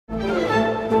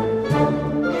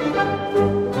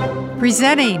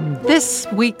Presenting this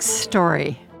week's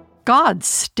story, God's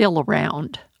Still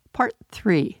Around, Part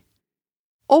 3.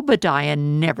 Obadiah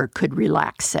never could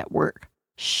relax at work.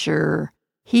 Sure,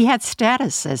 he had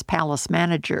status as palace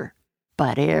manager,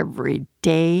 but every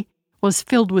day was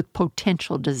filled with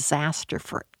potential disaster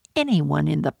for anyone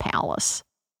in the palace.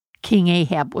 King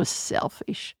Ahab was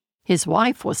selfish. His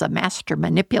wife was a master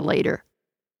manipulator.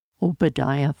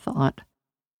 Obadiah thought,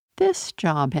 this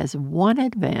job has one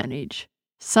advantage.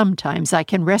 Sometimes I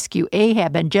can rescue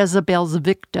Ahab and Jezebel's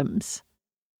victims.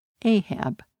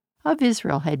 Ahab of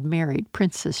Israel had married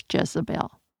Princess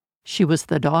Jezebel. She was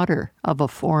the daughter of a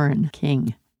foreign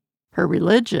king. Her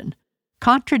religion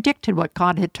contradicted what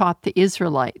God had taught the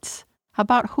Israelites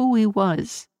about who he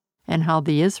was and how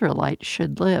the Israelites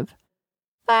should live.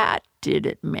 That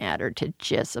didn't matter to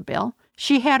Jezebel.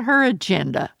 She had her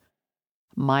agenda.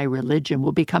 My religion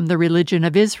will become the religion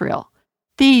of Israel.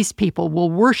 These people will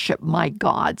worship my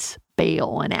gods,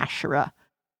 Baal and Asherah.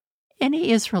 Any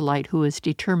Israelite who is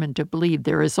determined to believe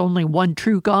there is only one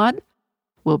true God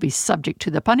will be subject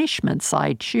to the punishments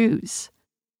I choose.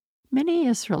 Many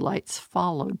Israelites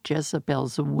followed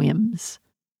Jezebel's whims.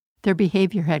 Their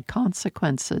behavior had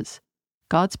consequences.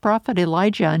 God's prophet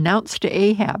Elijah announced to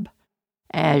Ahab,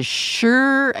 as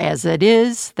sure as it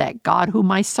is that God whom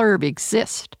I serve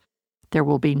exists, there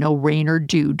will be no rain or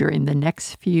dew during the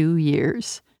next few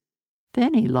years.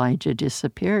 Then Elijah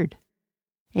disappeared.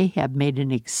 Ahab made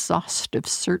an exhaustive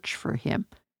search for him,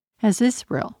 as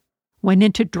Israel went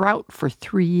into drought for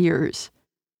 3 years.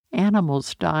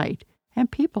 Animals died,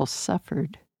 and people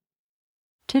suffered.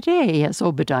 Today, as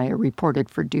Obadiah reported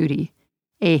for duty,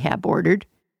 Ahab ordered,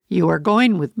 "You are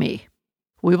going with me.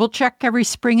 We will check every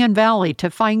spring and valley to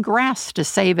find grass to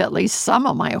save at least some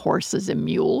of my horses and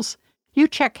mules. You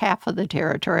check half of the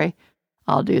territory.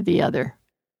 I'll do the other."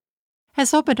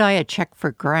 As Obadiah checked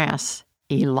for grass,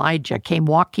 Elijah came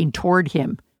walking toward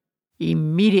him.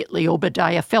 Immediately,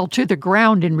 Obadiah fell to the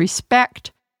ground in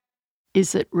respect.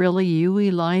 "Is it really you,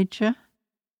 Elijah?"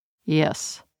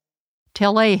 "Yes.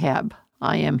 Tell Ahab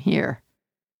I am here."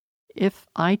 "If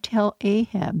I tell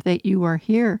Ahab that you are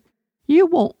here, you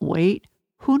won't wait.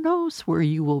 Who knows where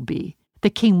you will be? The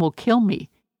king will kill me.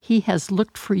 He has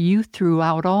looked for you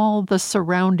throughout all the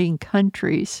surrounding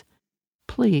countries.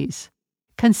 Please,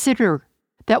 consider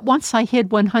that once I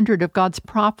hid 100 of God's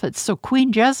prophets so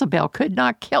Queen Jezebel could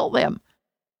not kill them."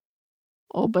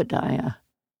 "Obadiah,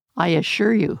 I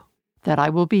assure you that I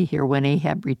will be here when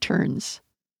Ahab returns."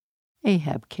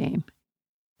 Ahab came.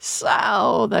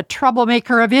 "So the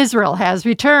troublemaker of Israel has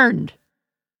returned.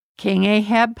 King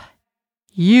Ahab,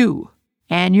 you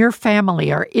and your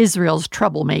family are Israel's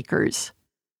troublemakers.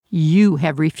 You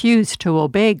have refused to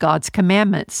obey God's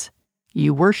commandments.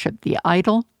 You worship the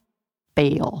idol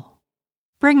Baal.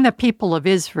 Bring the people of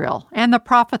Israel and the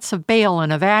prophets of Baal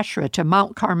and of Asherah to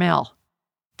Mount Carmel.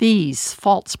 These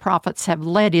false prophets have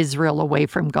led Israel away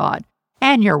from God,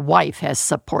 and your wife has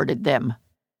supported them."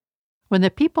 When the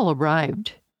people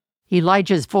arrived,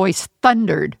 Elijah's voice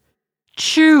thundered,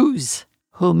 "Choose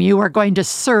whom you are going to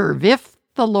serve. If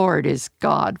the Lord is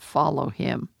God, follow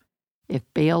him. If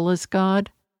Baal is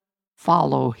God,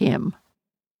 follow him."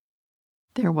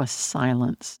 There was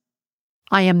silence.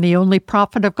 "I am the only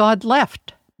prophet of God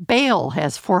left. Baal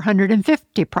has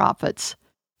 450 prophets.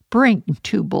 Bring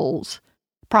 2 bulls.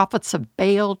 Prophets of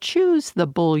Baal, choose the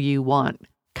bull you want.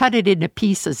 Cut it into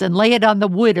pieces and lay it on the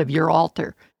wood of your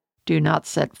altar. Do not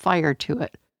set fire to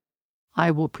it.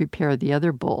 I will prepare the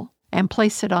other bull and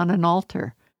place it on an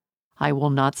altar. I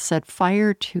will not set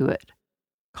fire to it.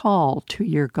 Call to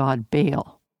your god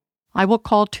Baal. I will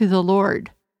call to the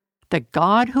Lord. The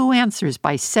God who answers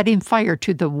by setting fire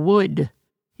to the wood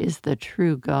is the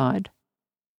true God."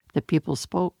 The people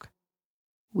spoke.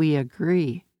 "We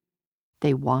agree."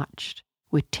 They watched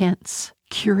with tense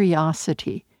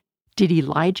curiosity. Did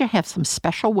Elijah have some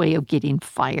special way of getting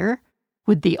fire?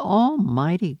 Would the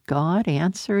Almighty God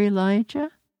answer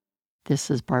Elijah?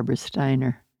 This is Barbara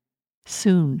Steiner.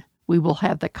 Soon we will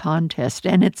have the contest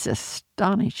and its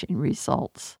astonishing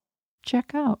results.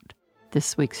 Check out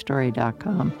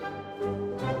thisweekstory.com.